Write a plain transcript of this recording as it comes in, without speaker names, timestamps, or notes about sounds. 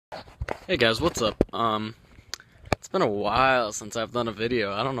Hey guys, what's up? It's been a while since I've done a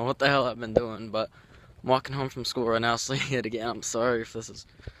video. I don't know what the hell I've been doing, but I'm walking home from school right now, sleeping it again. I'm sorry if this is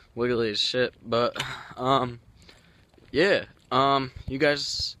wiggly as shit, but yeah. You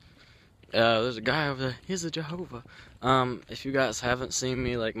guys, there's a guy over there. He's a Jehovah. If you guys haven't seen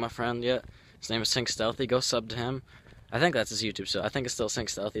me like my friend yet, his name is Sync Stealthy. Go sub to him. I think that's his YouTube, so I think it's still Sync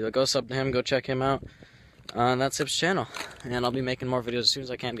Stealthy. But go sub to him. Go check him out. And that's his channel. And I'll be making more videos as soon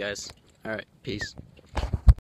as I can, guys. Alright, peace.